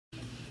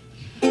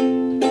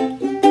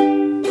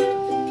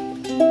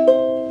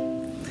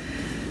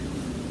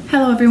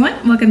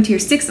everyone, welcome to your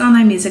 6th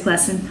online music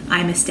lesson.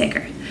 I'm Miss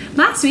Steger.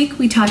 Last week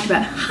we talked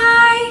about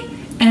high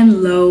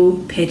and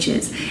low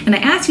pitches, and I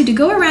asked you to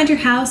go around your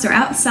house or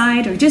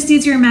outside or just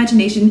use your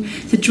imagination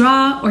to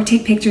draw or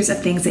take pictures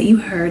of things that you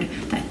heard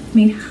that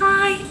made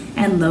high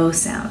and low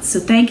sounds. So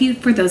thank you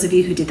for those of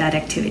you who did that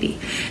activity.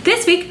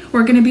 This week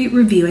we're going to be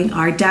reviewing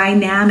our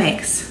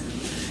dynamics.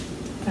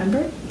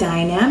 Remember,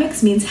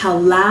 dynamics means how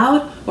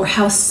loud or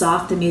how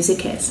soft the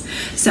music is.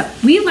 So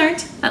we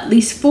learned at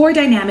least 4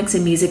 dynamics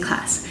in music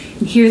class,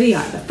 and here they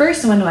are. The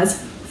first one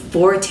was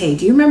forte.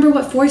 Do you remember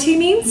what forte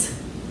means?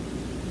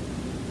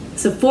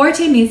 So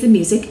forte means the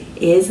music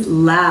is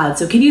loud.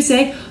 So can you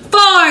say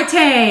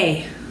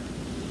forte?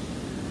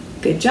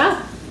 Good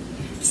job.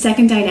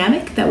 Second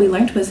dynamic that we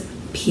learned was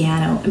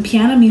piano, and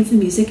piano means the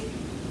music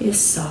is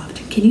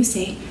soft. Can you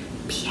say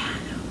piano?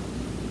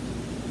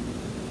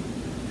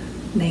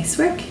 Nice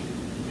work.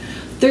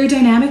 Third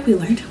dynamic we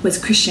learned was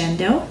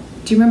crescendo.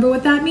 Do you remember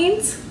what that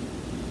means?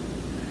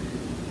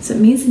 So it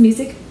means the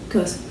music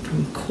goes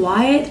from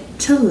quiet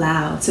to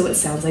loud. So it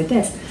sounds like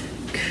this.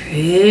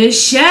 Crescendo!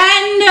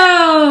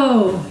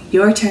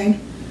 Your turn.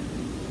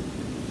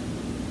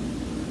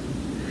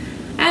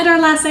 And our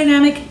last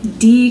dynamic,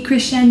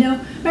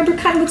 decrescendo. Remember,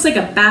 kind of looks like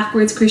a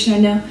backwards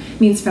crescendo. It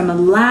means from a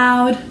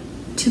loud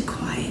to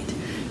quiet.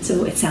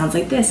 So it sounds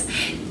like this.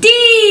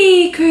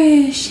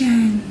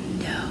 Decrescendo.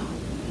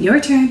 Your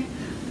turn.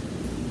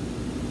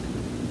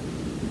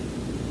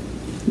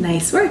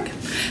 Nice work.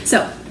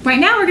 So right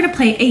now we're going to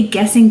play a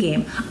guessing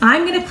game.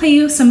 I'm going to play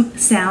you some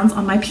sounds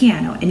on my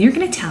piano, and you're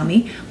going to tell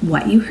me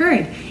what you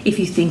heard. If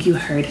you think you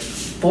heard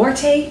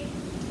forte,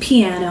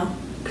 piano,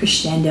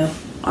 crescendo,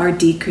 or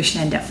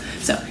decrescendo.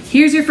 So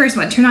here's your first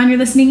one. Turn on your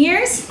listening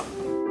ears.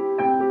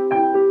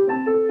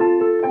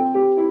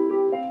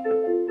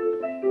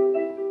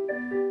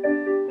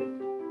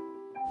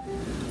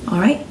 All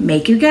right,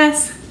 make your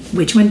guess.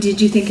 Which one did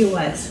you think it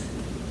was?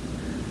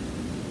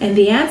 And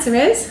the answer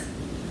is,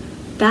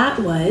 that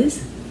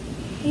was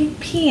a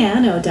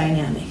piano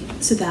dynamic.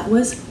 So that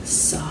was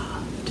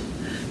soft.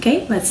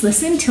 Okay, let's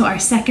listen to our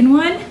second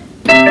one.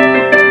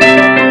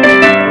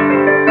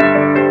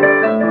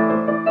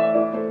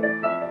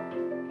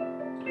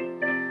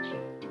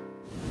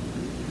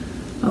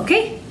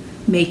 Okay,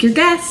 make your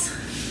guess.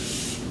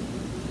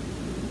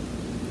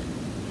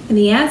 And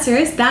the answer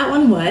is, that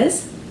one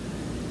was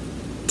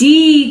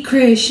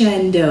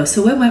decrescendo.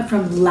 So it went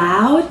from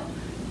loud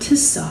to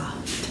soft.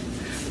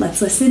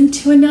 Let's listen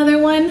to another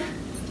one.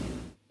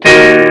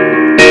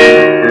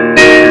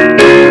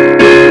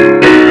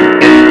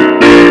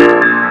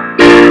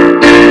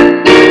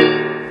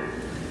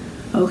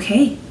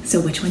 Okay, so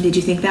which one did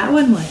you think that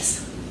one was?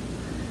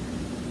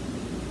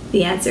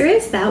 The answer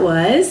is, that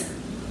was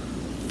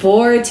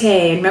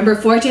forte. And remember,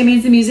 forte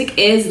means the music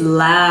is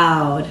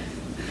loud.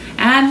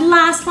 And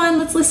last one,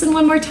 let's listen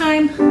one more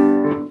time.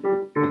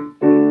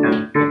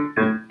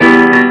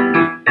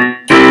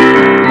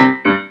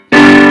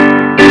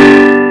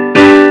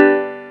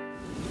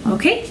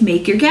 Okay,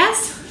 make your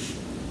guess.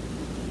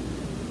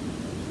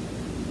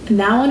 And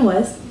that one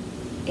was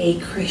a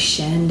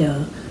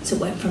crescendo. So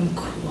it went from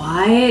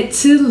quiet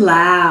to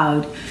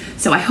loud.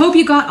 So I hope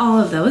you got all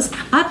of those.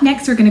 Up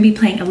next, we're going to be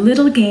playing a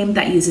little game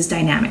that uses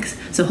dynamics.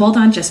 So hold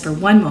on just for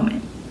one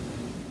moment.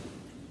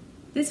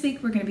 This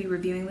week, we're going to be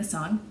reviewing the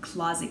song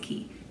Closet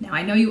Key. Now,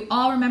 I know you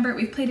all remember it.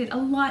 We've played it a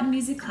lot in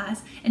music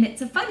class, and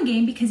it's a fun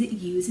game because it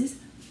uses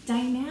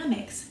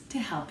dynamics to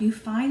help you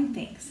find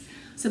things.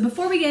 So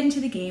before we get into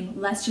the game,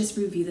 let's just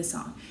review the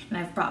song. And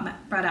I've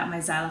brought out my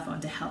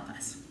xylophone to help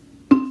us.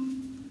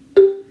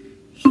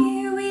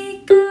 Here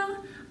we go.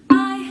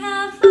 I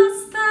have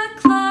lost the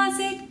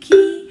closet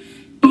key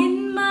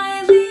in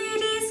my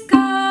lady's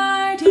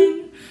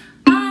garden.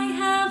 I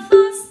have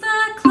lost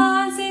the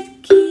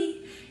closet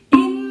key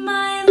in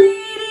my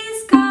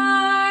lady's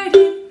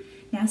garden.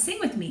 Now sing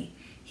with me.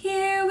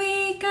 Here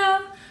we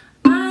go.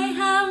 I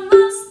have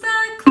lost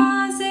the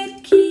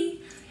closet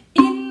key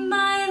in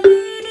my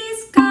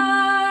lady's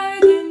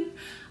garden.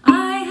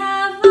 I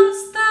have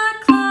lost the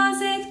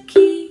closet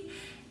key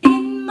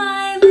in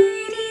my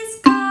lady's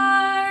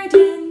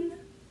garden.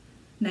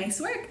 Nice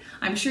work.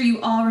 I'm sure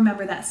you all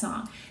remember that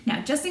song.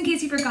 Now, just in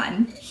case you've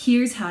forgotten,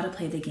 here's how to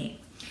play the game.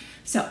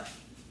 So,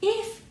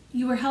 if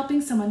you are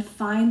helping someone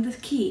find the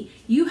key,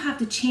 you have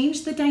to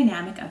change the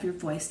dynamic of your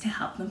voice to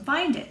help them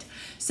find it.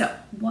 So,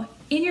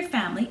 in your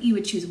family, you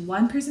would choose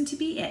one person to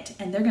be it,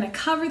 and they're going to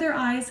cover their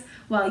eyes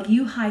while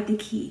you hide the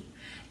key.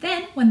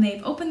 Then, when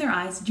they've opened their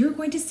eyes, you're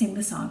going to sing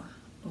the song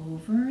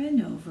over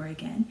and over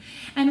again.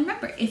 And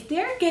remember, if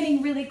they're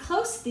getting really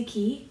close to the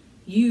key,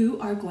 you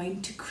are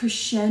going to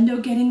crescendo,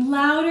 getting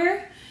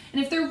louder.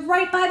 And if they're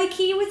right by the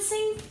key, you would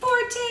sing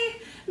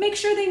forte. Make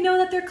sure they know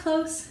that they're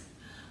close.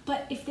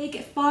 But if they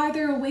get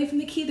farther away from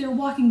the key, they're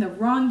walking the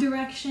wrong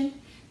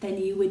direction, then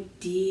you would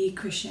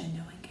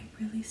decrescendo and get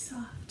really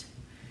soft.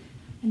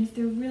 And if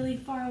they're really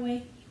far away,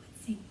 you would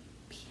sing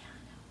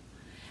piano.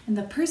 And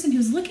the person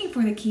who's looking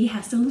for the key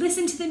has to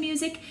listen to the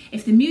music.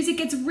 If the music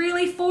gets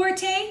really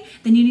forte,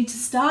 then you need to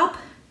stop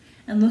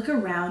and look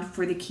around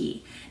for the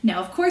key. Now,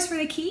 of course, for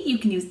the key, you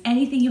can use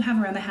anything you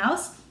have around the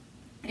house.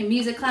 In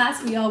music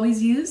class, we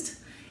always used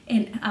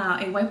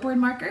a whiteboard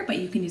marker, but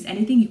you can use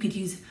anything. You could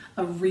use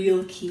a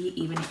real key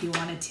even if you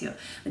wanted to.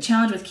 The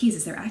challenge with keys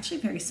is they're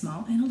actually very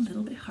small and a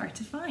little bit hard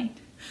to find.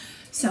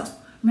 So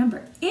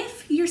remember,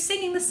 if you're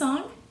singing the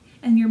song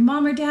and your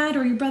mom or dad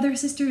or your brother or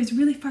sister is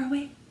really far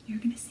away, you're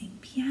going to sing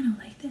piano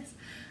like this.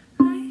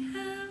 I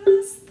have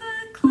lost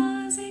the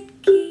closet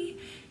key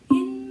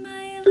in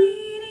my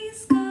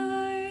lady's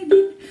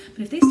garden.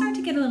 But if they start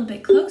to get a little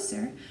bit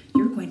closer,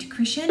 you're going to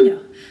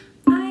crescendo.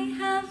 I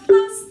have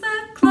lost the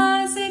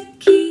closet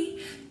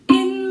key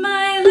in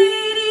my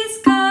lady's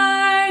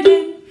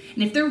garden.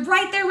 And if they're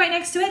right there, right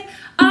next to it,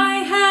 I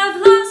have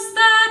lost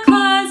the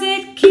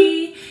closet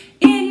key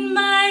in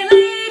my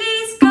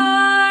lady's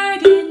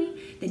garden.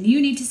 Then you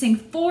need to sing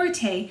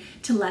forte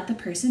to let the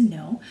person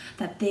know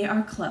that they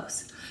are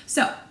close.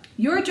 So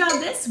your job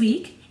this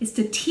week is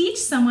to teach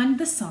someone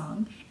the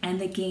song and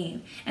the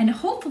game. And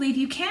hopefully, if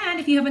you can,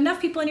 if you have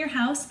enough people in your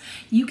house,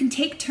 you can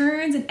take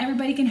turns and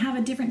everybody can have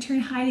a different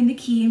turn hiding the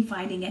key and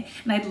finding it.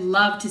 And I'd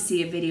love to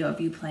see a video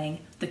of you playing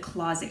the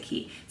closet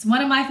key. It's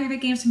one of my favorite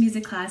games from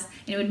music class,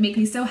 and it would make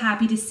me so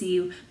happy to see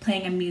you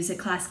playing a music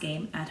class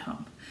game at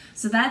home.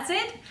 So that's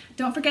it.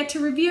 Don't forget to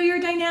review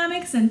your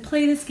dynamics and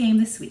play this game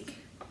this week.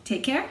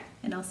 Take care,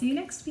 and I'll see you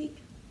next week.